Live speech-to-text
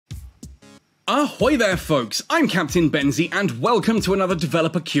Ahoy there folks, I'm Captain Benzie and welcome to another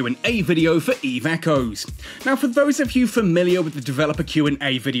developer Q&A video for EVE Echoes. Now for those of you familiar with the developer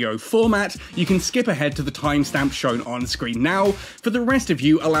Q&A video format, you can skip ahead to the timestamp shown on screen now. For the rest of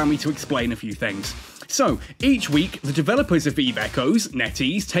you, allow me to explain a few things. So, each week, the developers of EVE Echoes,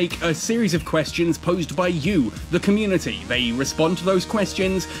 NetEase, take a series of questions posed by you, the community. They respond to those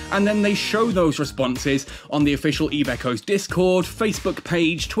questions, and then they show those responses on the official EVE Echoes Discord, Facebook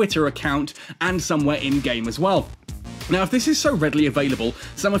page, Twitter account, and somewhere in-game as well. Now, if this is so readily available,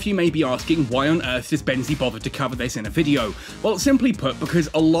 some of you may be asking why on earth does Benzie bother to cover this in a video? Well, simply put, because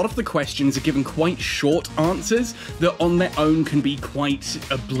a lot of the questions are given quite short answers that on their own can be quite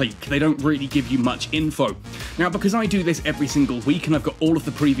oblique. They don't really give you much info. Now, because I do this every single week and I've got all of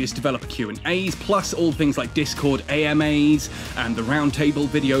the previous developer Q&As, plus all things like Discord AMAs and the roundtable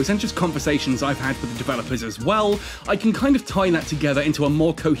videos and just conversations I've had with the developers as well, I can kind of tie that together into a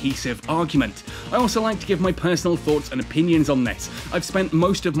more cohesive argument. I also like to give my personal thoughts and opinions on this. I've spent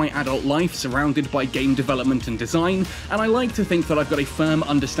most of my adult life surrounded by game development and design, and I like to think that I've got a firm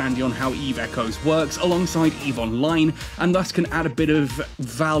understanding on how EVE Echoes works alongside EVE Online, and thus can add a bit of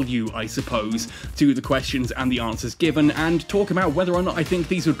value, I suppose, to the questions and the answers given, and talk about whether or not I think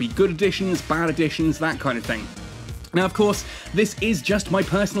these would be good additions, bad additions, that kind of thing. Now, of course, this is just my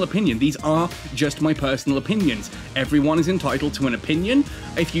personal opinion. These are just my personal opinions. Everyone is entitled to an opinion.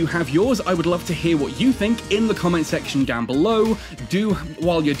 If you have yours, I would love to hear what you think in the comment section down below. Do,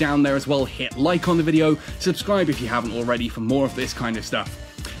 while you're down there as well, hit like on the video, subscribe if you haven't already for more of this kind of stuff.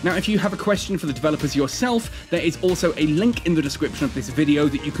 Now, if you have a question for the developers yourself, there is also a link in the description of this video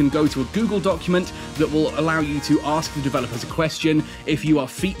that you can go to a Google document that will allow you to ask the developers a question. If you are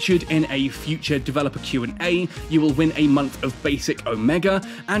featured in a future developer Q&A, you will win a month of basic Omega,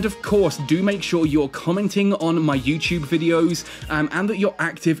 and of course, do make sure you're commenting on my YouTube videos, and that you're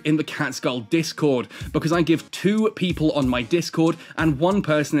active in the Catskull Discord, because I give 2 people on my Discord and 1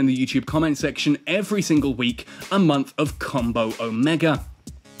 person in the YouTube comment section every single week a month of combo Omega.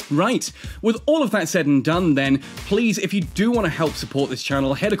 Right, with all of that said and done then, please, if you do want to help support this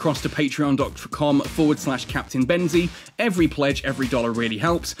channel, head across to patreon.com/Captain Benzie. Every pledge, every dollar really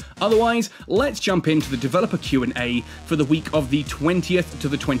helps. Otherwise, let's jump into the developer Q&A for the week of the 20th to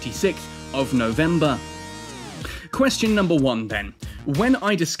the 26th of November. Question number 1 then. When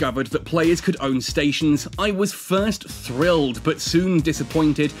I discovered that players could own stations, I was first thrilled, but soon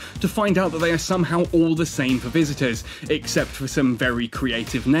disappointed to find out that they are somehow all the same for visitors, except for some very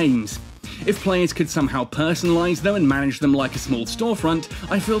creative names. If players could somehow personalise them and manage them like a small storefront,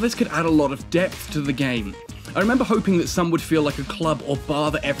 I feel this could add a lot of depth to the game. I remember hoping that some would feel like a club or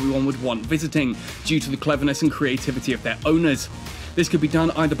bar that everyone would want visiting, due to the cleverness and creativity of their owners. This could be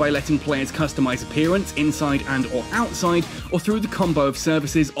done either by letting players customise appearance, inside and or outside, or through the combo of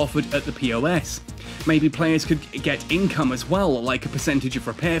services offered at the POS. Maybe players could get income as well, like a percentage of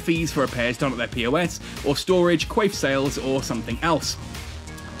repair fees for repairs done at their POS, or storage, quaif sales, or something else.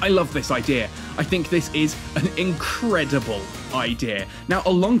 I love this idea. I think this is an incredible idea. Now,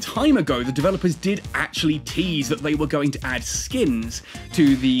 a long time ago, the developers did actually tease that they were going to add skins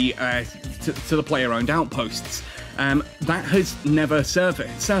to the player-owned outposts. That has never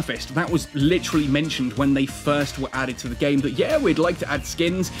surfaced. That was literally mentioned when they first were added to the game, that yeah, we'd like to add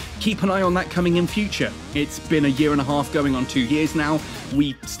skins, keep an eye on that coming in future. It's been a year and a half going on 2 years now,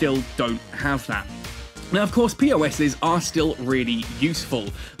 we still don't have that. Now, of course, POSs are still really useful.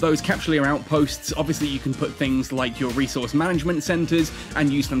 Those Capsuleer Outposts, obviously you can put things like your resource management centers and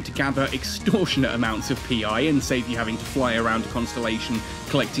use them to gather extortionate amounts of PI and save you having to fly around a constellation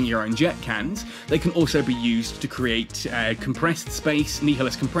collecting your own jet cans. They can also be used to create compressed space,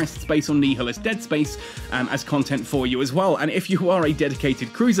 Nihilist compressed space or Nihilist dead space as content for you as well. And if you are a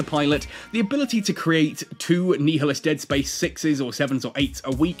dedicated cruiser pilot, the ability to create 2 Nihilist dead space 6s or 7s or 8s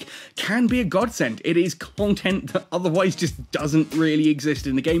a week can be a godsend. It is content that otherwise just doesn't really exist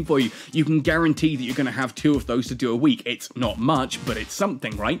in the game for you. You can guarantee that you're going to have 2 of those to do a week. It's not much, but it's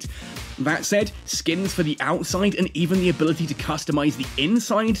something, right? That said, skins for the outside and even the ability to customize the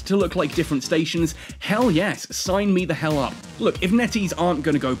inside to look like different stations, hell yes, sign me the hell up. Look, if NetEase aren't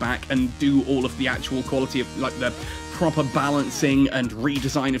going to go back and do all of the actual quality of, like, the proper balancing and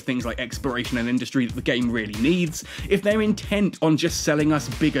redesign of things like exploration and industry that the game really needs, if they're intent on just selling us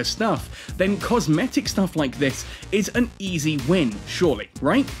bigger stuff, then cosmetic stuff like this is an easy win, surely,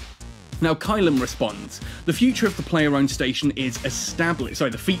 right? Now, Kylum responds, the future of the player-owned station is established.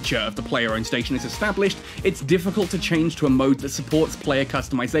 Sorry, the feature of the player-owned station is established. It's difficult to change to a mode that supports player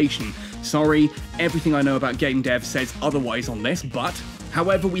customization. Sorry, everything I know about game dev says otherwise on this, but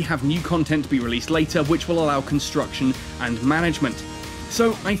however, we have new content to be released later, which will allow construction and management.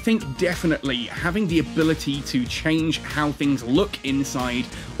 So I think definitely having the ability to change how things look inside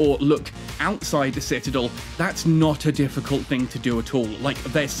or look outside the Citadel, that's not a difficult thing to do at all. Like,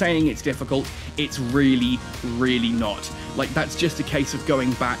 they're saying it's difficult, it's really, really not. Like, that's just a case of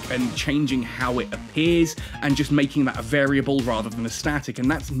going back and changing how it appears and just making that a variable rather than a static, and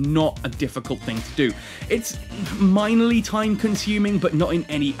that's not a difficult thing to do. It's minorly time-consuming, but not in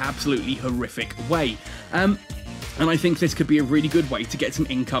any absolutely horrific way. And I think this could be a really good way to get some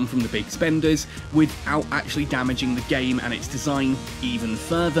income from the big spenders without actually damaging the game and its design even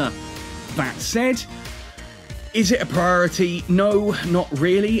further. That said, is it a priority? No, not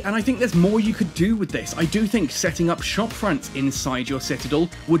really, and I think there's more you could do with this. I do think setting up shop fronts inside your Citadel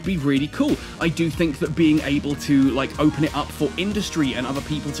would be really cool. I do think that being able to, like, open it up for industry and other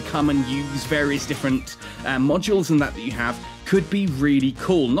people to come and use various different modules and that you have could be really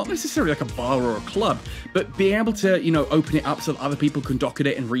cool. Not necessarily like a bar or a club, but being able to, you know, open it up so that other people can dock at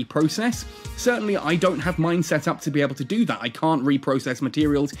it and reprocess. Certainly, I don't have mine set up to be able to do that. I can't reprocess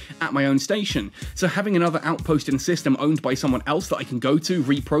materials at my own station. So having another outpost and system owned by someone else that I can go to,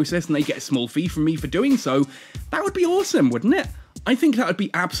 reprocess, and they get a small fee from me for doing so, that would be awesome, wouldn't it? I think that would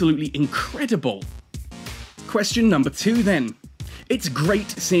be absolutely incredible. Question number 2 then. It's great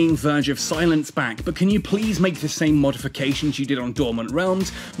seeing Verge of Silence back, but can you please make the same modifications you did on Dormant Realms,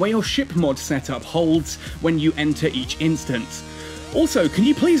 where your ship mod setup holds when you enter each instance? Also, can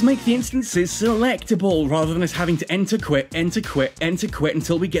you please make the instances selectable, rather than us having to enter quit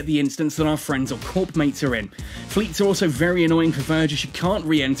until we get the instance that our friends or corp mates are in? Fleets are also very annoying for Verge, as you can't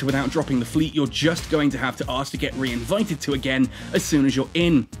re-enter without dropping the fleet you're just going to have to ask to get re-invited to again as soon as you're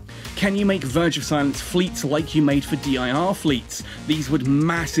in. Can you make Verge of Silence fleets like you made for DIR fleets? These would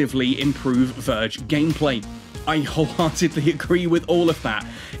massively improve Verge gameplay. I wholeheartedly agree with all of that.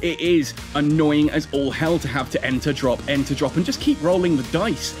 It is annoying as all hell to have to enter, drop, and just keep rolling the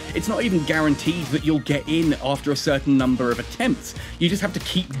dice. It's not even guaranteed that you'll get in after a certain number of attempts. You just have to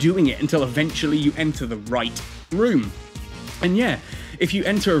keep doing it until eventually you enter the right room. And yeah, if you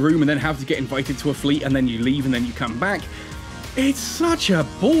enter a room and then have to get invited to a fleet and then you leave and then you come back, it's such a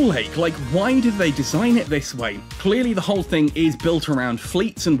ball ache. Like, why did they design it this way? Clearly the whole thing is built around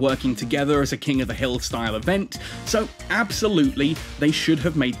fleets and working together as a King of the Hill style event, so absolutely they should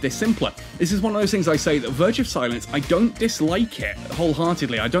have made this simpler. This is one of those things I say that Verge of Silence, I don't dislike it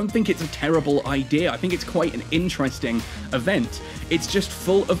wholeheartedly. I don't think it's a terrible idea. I think it's quite an interesting event. It's just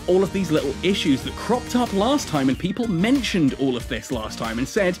full of all of these little issues that cropped up last time, and people mentioned all of this last time and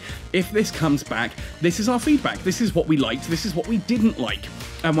said, if this comes back, this is our feedback, this is what we liked, this is what we didn't like.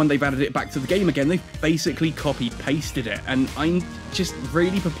 And when they've added it back to the game again, they've basically copy-pasted it, and I'm just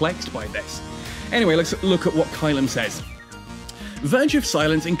really perplexed by this. Anyway, let's look at what Kylam says. Verge of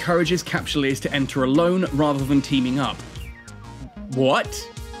Silence encourages Capsuleers to enter alone rather than teaming up. What?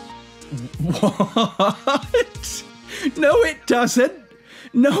 What? No, it doesn't.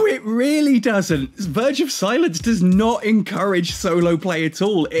 No, it really doesn't. Verge of Silence does not encourage solo play at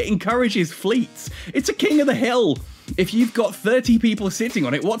all. It encourages fleets. It's a King of the Hill. If you've got 30 people sitting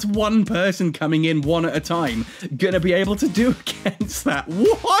on it, what's one person coming in one at a time gonna be able to do against that?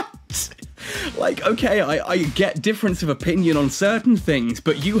 What? Like, okay, I get difference of opinion on certain things,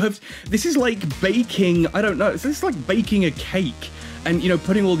 but you have... This is like baking... I don't know. This is like baking a cake. And, you know,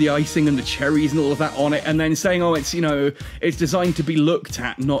 putting all the icing and the cherries and all of that on it, and then saying, oh, it's, you know, it's designed to be looked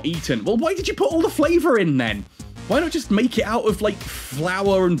at, not eaten. Well, why did you put all the flavour in then? Why not just make it out of, like,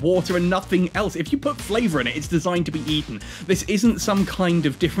 flour and water and nothing else? If you put flavour in it, it's designed to be eaten. This isn't some kind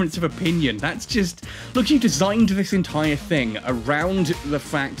of difference of opinion. That's just... Look, you designed this entire thing around the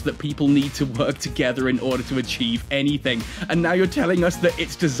fact that people need to work together in order to achieve anything. And now you're telling us that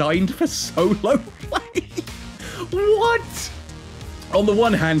it's designed for solo play? What? On the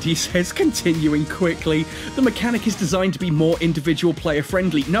one hand, he says, continuing quickly, the mechanic is designed to be more individual player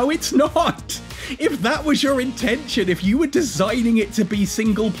friendly. No, it's not! If that was your intention, if you were designing it to be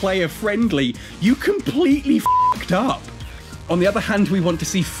single player friendly, you completely f***ed up. On the other hand, we want to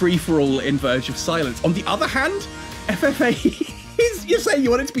see free-for-all in Verge of Silence. On the other hand, FFA is, you're saying you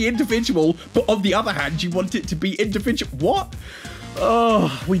want it to be individual, but on the other hand, you want it to be individual. What?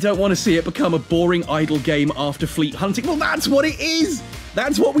 Oh, we don't want to see it become a boring idle game after fleet hunting. Well, that's what it is!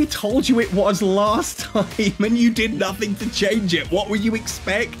 That's what we told you it was last time, and you did nothing to change it. What were you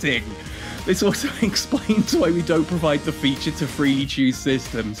expecting? This also explains why we don't provide the feature to freely choose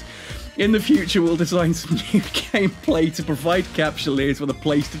systems. In the future, we'll design some new gameplay to provide Capsuleers with a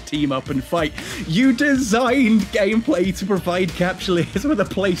place to team up and fight. You designed gameplay to provide Capsuleers with a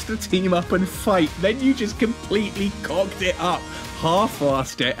place to team up and fight. Then you just completely cocked it up.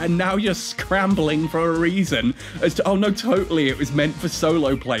 half-assed it, and now you're scrambling for a reason as to, oh no, totally, it was meant for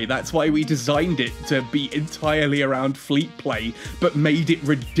solo play. That's why we designed it to be entirely around fleet play, but made it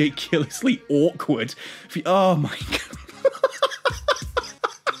ridiculously awkward. Oh my god.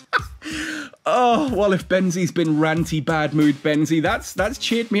 Oh, well, if Benzie's been ranty bad mood Benzie, that's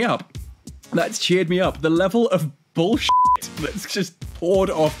cheered me up. That's cheered me up. The level of bullshit that's just poured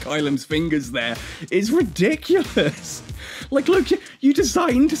off Kylem's fingers there is ridiculous. Like, look, you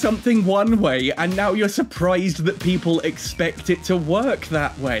designed something one way, and now you're surprised that people expect it to work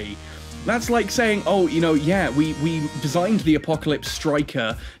that way. That's like saying, oh, you know, yeah, we designed the Apocalypse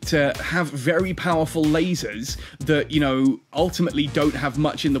Striker to have very powerful lasers that, you know, ultimately don't have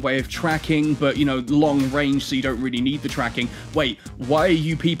much in the way of tracking, but, you know, long range, so you don't really need the tracking. Wait, why are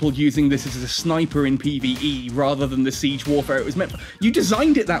you people using this as a sniper in PvE rather than the siege warfare it was meant for? You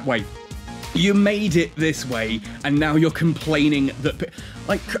designed it that way. You made it this way, and now you're complaining that...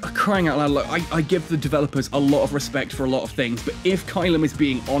 Like, crying out loud, look, I give the developers a lot of respect for a lot of things, but if Kylem is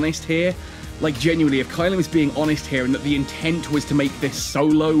being honest here, like, genuinely, if Kylem is being honest here and that the intent was to make this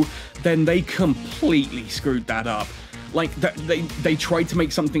solo, then they completely screwed that up. Like, they tried to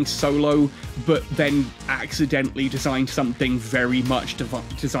make something solo, but then accidentally designed something very much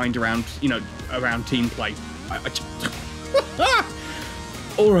designed around, you know, around team play.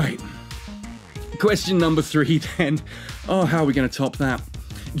 Alright. Question number 3 then. Oh, how are we going to top that?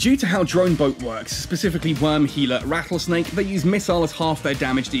 Due to how Drone Boat works, specifically Worm Healer, Rattlesnake, they use missile as half their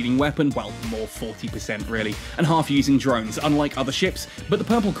damage-dealing weapon, well, more 40% really, and half using drones, unlike other ships, but the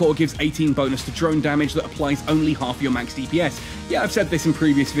Purple Core gives 18 bonus to drone damage that applies only half your max DPS. Yeah, I've said this in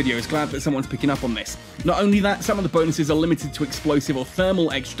previous videos, glad that someone's picking up on this. Not only that, some of the bonuses are limited to explosive or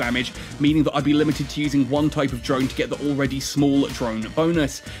thermal extra damage, meaning that I'd be limited to using one type of drone to get the already small drone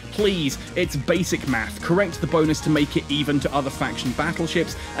bonus. Please, it's basic math, correct the bonus to make it even to other faction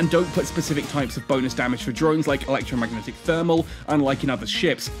battleships, and don't put specific types of bonus damage for drones like electromagnetic thermal, unlike in other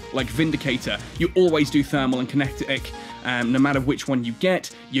ships, like Vindicator. You always do thermal and kinetic, no matter which one you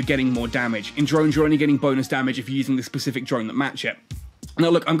get, you're getting more damage. In drones, you're only getting bonus damage if you're using the specific drone that match it. Now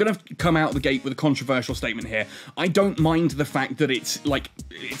look, I'm going to come out the gate with a controversial statement here. I don't mind the fact that it's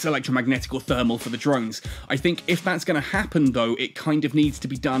electromagnetic or thermal for the drones. I think if that's going to happen though, it kind of needs to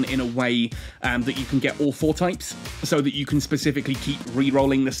be done in a way that you can get all 4 types, so that you can specifically keep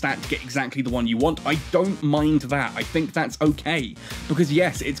re-rolling the stat to get exactly the one you want. I don't mind that. I think that's okay. Because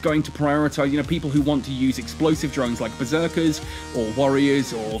yes, it's going to prioritize, you know, people who want to use explosive drones like Berserkers or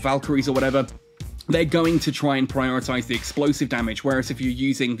Warriors or Valkyries or whatever. They're going to try and prioritize the explosive damage, whereas if you're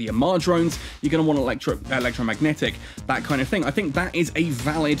using the Amar drones, you're going to want electromagnetic, that kind of thing. I think that is a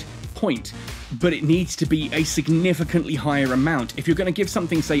valid point, but it needs to be a significantly higher amount. If you're going to give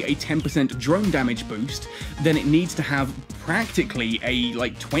something, say, a 10% drone damage boost, then it needs to have practically a,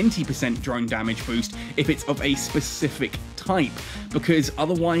 like, 20% drone damage boost if it's of a specific type, because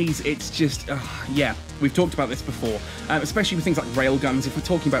otherwise it's just, yeah, we've talked about this before, especially with things like railguns. If we're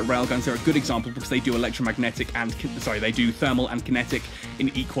talking about railguns, they're a good example because they do electromagnetic and, they do thermal and kinetic in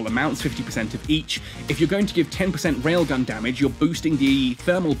equal amounts, 50% of each. If you're going to give 10% railgun damage, you're boosting the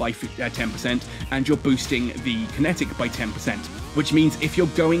thermal by 10%, and you're boosting the kinetic by 10%, which means if you're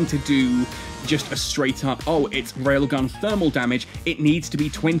going to do just a straight up, oh, it's railgun thermal damage, it needs to be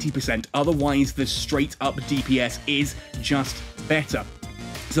 20%, otherwise the straight up DPS is just better.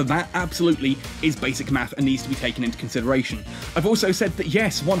 So that absolutely is basic math and needs to be taken into consideration. I've also said that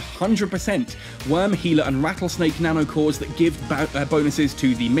yes, 100%, Worm Healer and Rattlesnake nanocores that give bonuses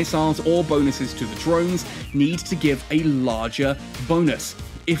to the missiles or bonuses to the drones need to give a larger bonus.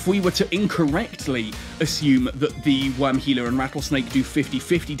 If we were to incorrectly assume that the Worm Healer and Rattlesnake do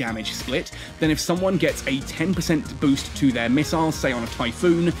 50-50 damage split, then if someone gets a 10% boost to their missiles, say on a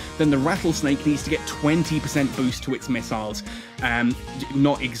Typhoon, then the Rattlesnake needs to get 20% boost to its missiles.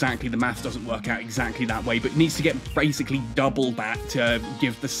 Not exactly, the math doesn't work out exactly that way, but it needs to get basically double that to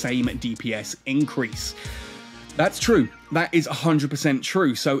give the same DPS increase. That's true. That is 100%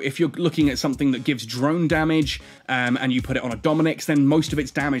 true. So if you're looking at something that gives drone damage and you put it on a Dominix, then most of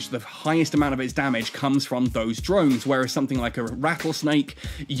its damage, the highest amount of its damage, comes from those drones. Whereas something like a Rattlesnake,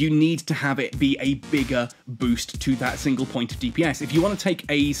 you need to have it be a bigger boost to that single point of DPS. If you want to take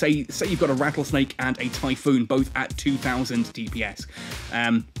a, say you've got a Rattlesnake and a Typhoon, both at 2000 DPS,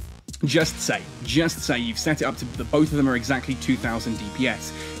 just say you've set it up to both of them are exactly 2000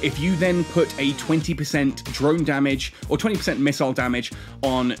 DPS. If you then put a 20% drone damage or 20% missile damage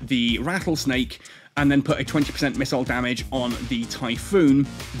on the Rattlesnake, and then put a 20% missile damage on the Typhoon,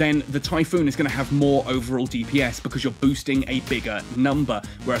 then the Typhoon is going to have more overall DPS because you're boosting a bigger number,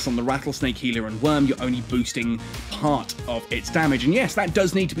 whereas on the Rattlesnake, Healer, and Worm, you're only boosting part of its damage. And yes, that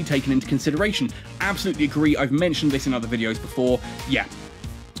does need to be taken into consideration. Absolutely agree. I've mentioned this in other videos before. Yeah.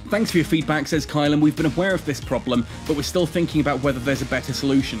 Thanks for your feedback, says Kylan. We've been aware of this problem, but we're still thinking about whether there's a better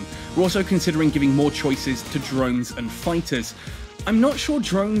solution. We're also considering giving more choices to drones and fighters. I'm not sure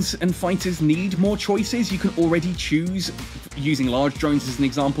drones and fighters need more choices. You can already choose, using large drones as an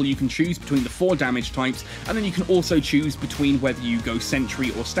example, you can choose between the 4 damage types, and then you can also choose between whether you go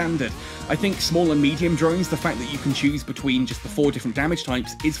sentry or standard. I think small and medium drones, the fact that you can choose between just the 4 different damage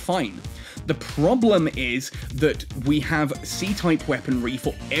types is fine. The problem is that we have C-type weaponry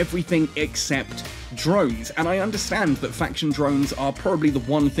for everything except drones, and I understand that faction drones are probably the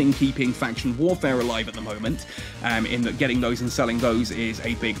one thing keeping faction warfare alive at the moment, in that getting those and selling those is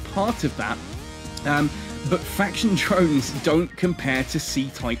a big part of that. But faction drones don't compare to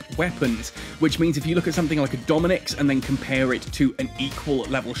C-type weapons, which means if you look at something like a Dominix and then compare it to an equal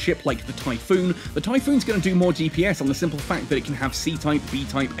level ship like the Typhoon's going to do more DPS on the simple fact that it can have C-type,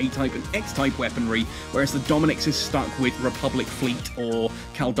 B-type, A-type, and X-type weaponry, whereas the Dominix is stuck with Republic Fleet or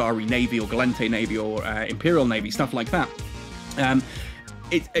Caldari Navy or Galente Navy or Imperial Navy, stuff like that.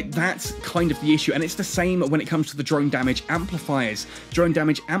 That's kind of the issue, and it's the same when it comes to the drone damage amplifiers. Drone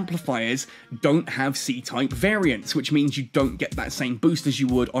damage amplifiers don't have C-type variants, which means you don't get that same boost as you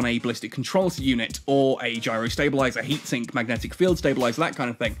would on a ballistic control unit, or a gyro stabilizer, heatsink, magnetic field stabilizer, that kind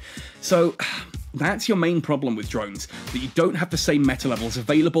of thing. So that's your main problem with drones, that you don't have the same meta levels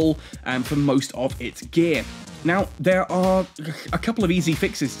available for most of its gear. Now, there are a couple of easy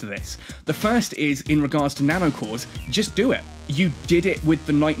fixes to this. The first is, in regards to nanocores, just do it. You did it with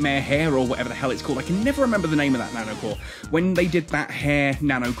the Nightmare Hair, or whatever the hell it's called. I can never remember the name of that nanocore. When they did that hair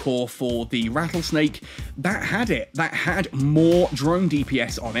nanocore for the Rattlesnake, that had it. That had more drone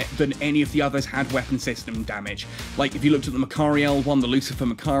DPS on it than any of the others had weapon system damage. Like, if you looked at the Macariel one, the Lucifer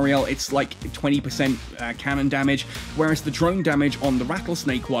Macariel, it's like 20% cannon damage, whereas the drone damage on the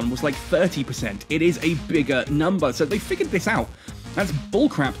Rattlesnake one was like 30%. It is a bigger number, so they figured this out. That's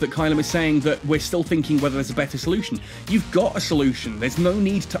bullcrap that Kylan is saying that we're still thinking whether there's a better solution. You've got a solution. There's no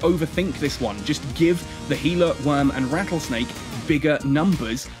need to overthink this one. Just give the Healer, Worm, and Rattlesnake bigger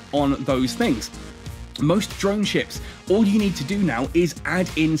numbers on those things. Most drone ships, all you need to do now is add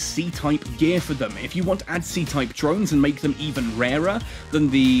in C-type gear for them. If you want to add C-type drones and make them even rarer than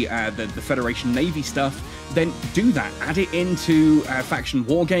the Federation Navy stuff, then do that. Add it into faction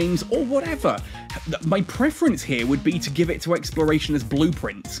war games or whatever. My preference here would be to give it to exploration as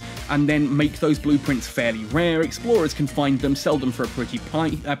blueprints, and then make those blueprints fairly rare. Explorers can find them, sell them for a pretty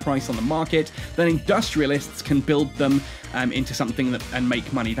price on the market, then industrialists can build them into something and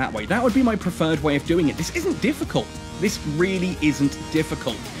make money that way. That would be my preferred way of doing it. This isn't difficult. This really isn't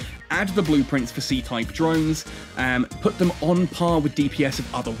difficult. Add the blueprints for C-type drones, put them on par with DPS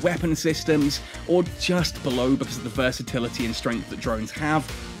of other weapon systems, or just below because of the versatility and strength that drones have,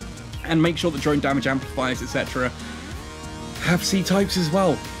 and make sure that drone damage amplifiers, etc., have C-types as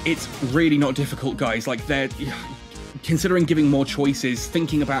well. It's really not difficult, guys. Like, considering giving more choices,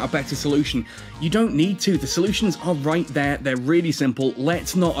 thinking about a better solution, you don't need to. The solutions are right there. They're really simple.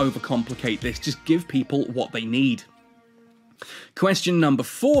 Let's not overcomplicate this. Just give people what they need. Question number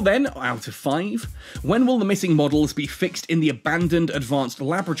 4 then, out of 5. When will the missing models be fixed in the abandoned advanced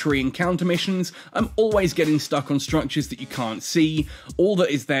laboratory encounter missions? I'm always getting stuck on structures that you can't see. All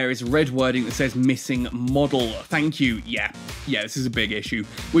that is there is red wording that says missing model. Thank you. Yeah, this is a big issue.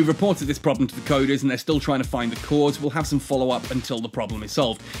 We've reported this problem to the coders and they're still trying to find the cause. We'll have some follow-up until the problem is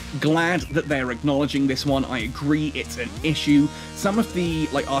solved. Glad that they're acknowledging this one. I agree it's an issue. Some of the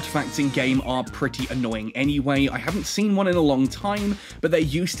artifacts in game are pretty annoying anyway. I haven't seen one in a long time, but there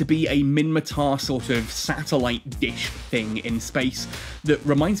used to be a Minmatar sort of satellite dish thing in space that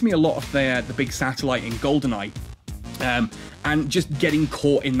reminds me a lot of the big satellite in GoldenEye. And just getting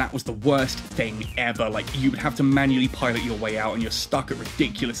caught in that was the worst thing ever. Like, you would have to manually pilot your way out and you're stuck at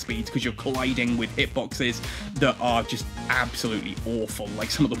ridiculous speeds because you're colliding with hitboxes that are just absolutely awful.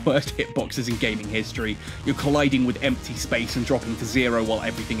 Like some of the worst hitboxes in gaming history. You're colliding with empty space and dropping to 0 while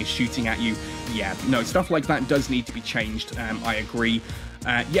everything is shooting at you. Yeah, no, stuff like that does need to be changed. I agree.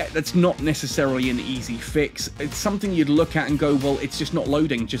 Yeah, that's not necessarily an easy fix. It's something you'd look at and go, well, it's just not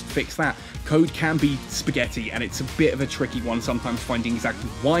loading, just fix that. Code can be spaghetti, and it's a bit of a tricky one sometimes finding exactly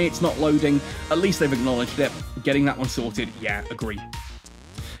why it's not loading. At least they've acknowledged it. Getting that one sorted, yeah, agree.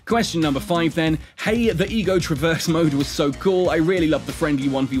 Question number 5 then. Hey, the Ego Traverse mode was so cool. I really love the friendly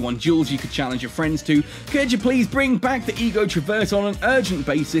 1v1 duels you could challenge your friends to. Could you please bring back the Ego Traverse on an urgent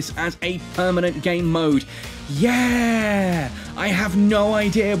basis as a permanent game mode? Yeah! I have no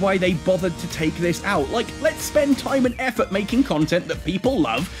idea why they bothered to take this out. Like, let's spend time and effort making content that people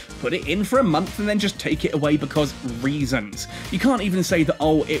love, put it in for a month, and then just take it away because reasons. You can't even say that,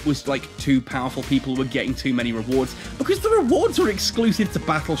 oh, it was like too powerful, people were getting too many rewards, because the rewards are exclusive to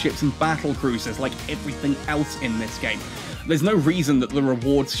battleships and battle cruisers like everything else in this game. There's no reason that the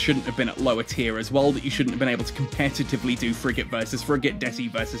rewards shouldn't have been at lower tier as well, that you shouldn't have been able to competitively do frigate versus frigate, Desi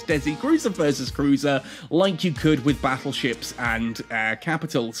versus Desi, cruiser versus cruiser, like you could with battleships and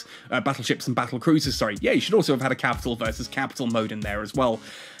battleships and battle cruisers, sorry. Yeah, you should also have had a capital versus capital mode in there as well.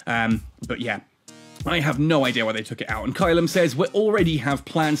 But yeah. I have no idea why they took it out, and Kylum says, we already have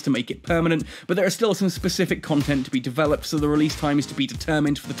plans to make it permanent, but there are still some specific content to be developed, so the release time is to be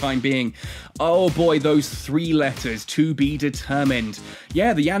determined for the time being. Oh boy, those 3 letters, to be determined.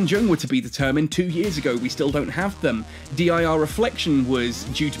 Yeah, the Yanjung were to be determined 2 years ago, we still don't have them. DIR Reflection was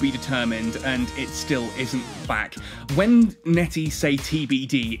due to be determined, and it still isn't back. When NetEase say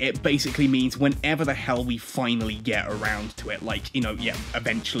TBD, it basically means whenever the hell we finally get around to it, like, you know, yeah,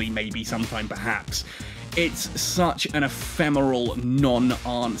 eventually, maybe, sometime, perhaps. It's such an ephemeral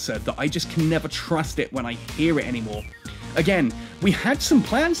non-answer that I just can never trust it when I hear it anymore. Again, we had some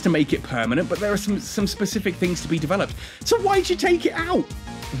plans to make it permanent, but there are some specific things to be developed. So why'd you take it out?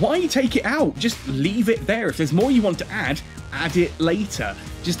 Why take it out? Just leave it there. If there's more you want to add it later.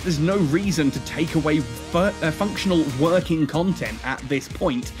 Just there's no reason to take away functional working content at this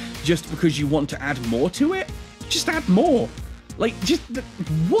point just because you want to add more to it. Just add more. Like, just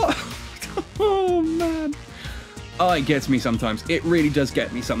what? Oh man. Oh, it gets me sometimes. It really does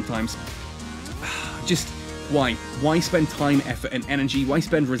get me sometimes. Just why? Why spend time, effort, and energy? Why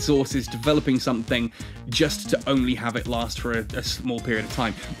spend resources developing something just to only have it last for a small period of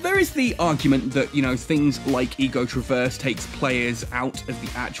time? There is the argument that, you know, things like Ego Traverse takes players out of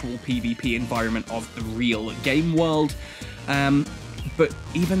the actual PvP environment of the real game world. But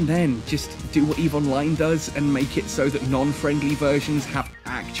even then, just do what EVE Online does and make it so that non-friendly versions have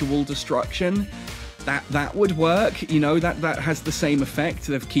actual destruction. That would work, you know, that has the same effect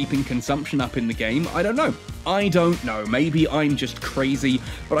of keeping consumption up in the game. I don't know. I don't know. Maybe I'm just crazy,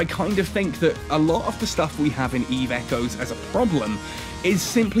 but I kind of think that a lot of the stuff we have in EVE Echoes as a problem is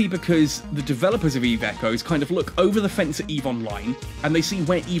simply because the developers of EVE Echoes kind of look over the fence at EVE Online, and they see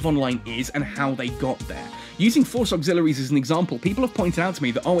where EVE Online is and how they got there. Using Force Auxiliaries as an example, people have pointed out to me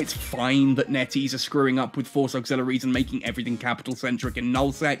that, oh, it's fine that NetEase are screwing up with Force Auxiliaries and making everything capital-centric in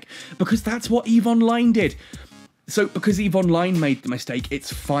nullsec, because that's what EVE Online did. So, because EVE Online made the mistake,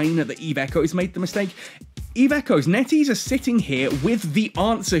 it's fine that EVE Echoes made the mistake. EVE Echoes, NetEase are sitting here with the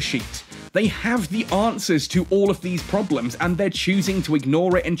answer sheet. They have the answers to all of these problems, and they're choosing to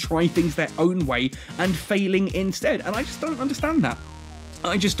ignore it and try things their own way and failing instead. And I just don't understand that.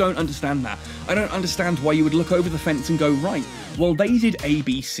 I just don't understand that. I don't understand why you would look over the fence and go, right, well, they did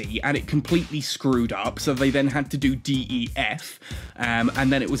ABC and it completely screwed up, so they then had to do DEF,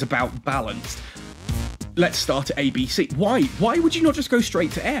 and then it was about balanced. Let's start at ABC. Why? Why would you not just go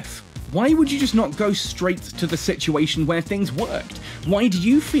straight to F? Why would you just not go straight to the situation where things worked? Why do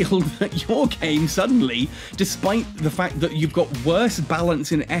you feel that your game suddenly, despite the fact that you've got worse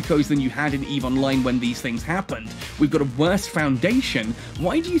balance in Echoes than you had in EVE Online when these things happened, we've got a worse foundation,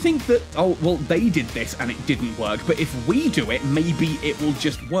 why do you think that, oh, well, they did this and it didn't work, but if we do it, maybe it will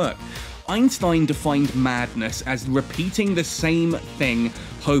just work? Einstein defined madness as repeating the same thing,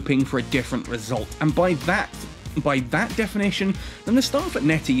 hoping for a different result, and by that definition, then the staff at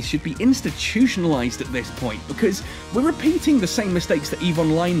NetEase should be institutionalized at this point, because we're repeating the same mistakes that EVE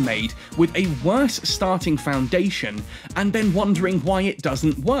Online made with a worse starting foundation, and then wondering why it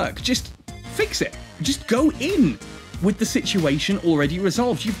doesn't work. Just fix it. Just go in with the situation already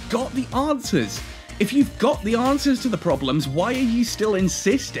resolved. You've got the answers. If you've got the answers to the problems, why are you still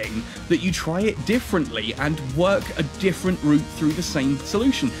insisting that you try it differently and work a different route through the same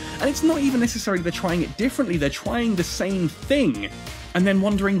solution? And it's not even necessarily they're trying it differently, they're trying the same thing, and then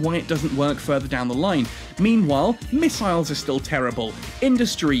wondering why it doesn't work further down the line. Meanwhile, missiles are still terrible.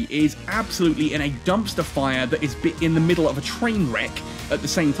 Industry is absolutely in a dumpster fire that is in the middle of a train wreck at the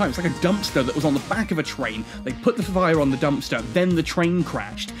same time. It's like a dumpster that was on the back of a train. They put the fire on the dumpster, then the train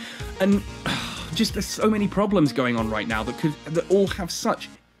crashed. And just there's so many problems going on right now that all have such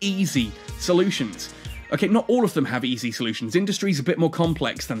easy solutions. Okay, not all of them have easy solutions. Industry's a bit more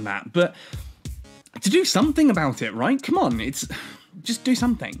complex than that, but to do something about it, right? Come on, just do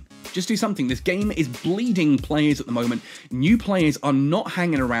something. Just do something. This game is bleeding players at the moment. New players are not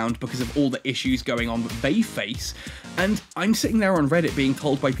hanging around because of all the issues going on that they face. And I'm sitting there on Reddit being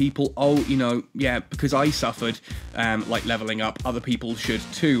told by people, oh, you know, yeah, because I suffered, like, leveling up, other people should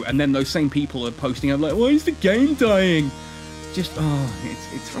too. And then those same people are posting, I'm like, why is the game dying? Just, oh,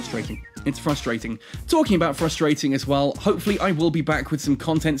 it's frustrating. It's frustrating. Talking about frustrating as well, hopefully I will be back with some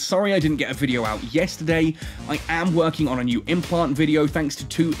content. Sorry I didn't get a video out yesterday. I am working on a new implant video thanks to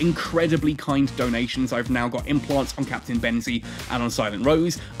 2 incredibly kind donations. I've now got implants on Captain Benzie and on Silent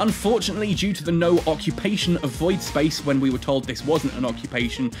Rose. Unfortunately, due to the no occupation of Void Space, when we were told this wasn't an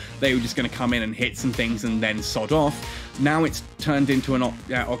occupation, they were just going to come in and hit some things and then sod off. Now it's turned into an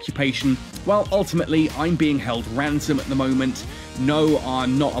occupation. Well, ultimately, I'm being held ransom at the moment. No are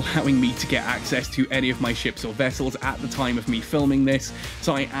not allowing me to get access to any of my ships or vessels at the time of me filming this,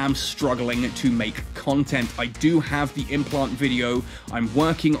 so I am struggling to make content. I do have the implant video, I'm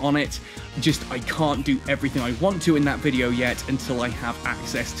working on it, just I can't do everything I want to in that video yet until I have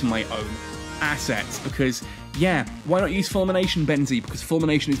access to my own assets, because yeah, why not use Fulmination, Benzie? Because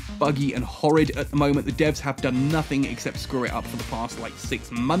Fulmination is buggy and horrid at the moment. The devs have done nothing except screw it up for the past, like, 6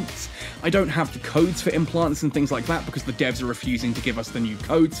 months. I don't have the codes for implants and things like that because the devs are refusing to give us the new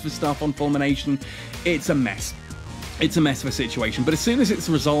codes for stuff on Fulmination. It's a mess. It's a mess of a situation, but as soon as it's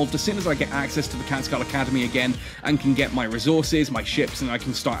resolved, as soon as I get access to the Catskull Academy again and can get my resources, my ships, and I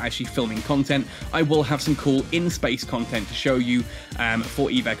can start actually filming content, I will have some cool in-space content to show you for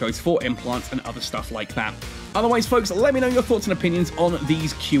EVE Echoes, for implants, and other stuff like that. Otherwise, folks, let me know your thoughts and opinions on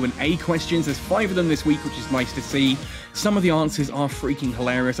these Q&A questions. There's 5 of them this week, which is nice to see. Some of the answers are freaking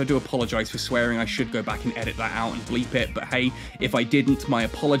hilarious. I do apologise for swearing. I should go back and edit that out and bleep it. But hey, if I didn't, my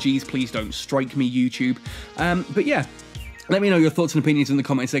apologies. Please don't strike me, YouTube. But yeah, let me know your thoughts and opinions in the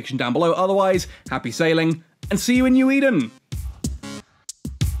comment section down below. Otherwise, happy sailing, and see you in New Eden!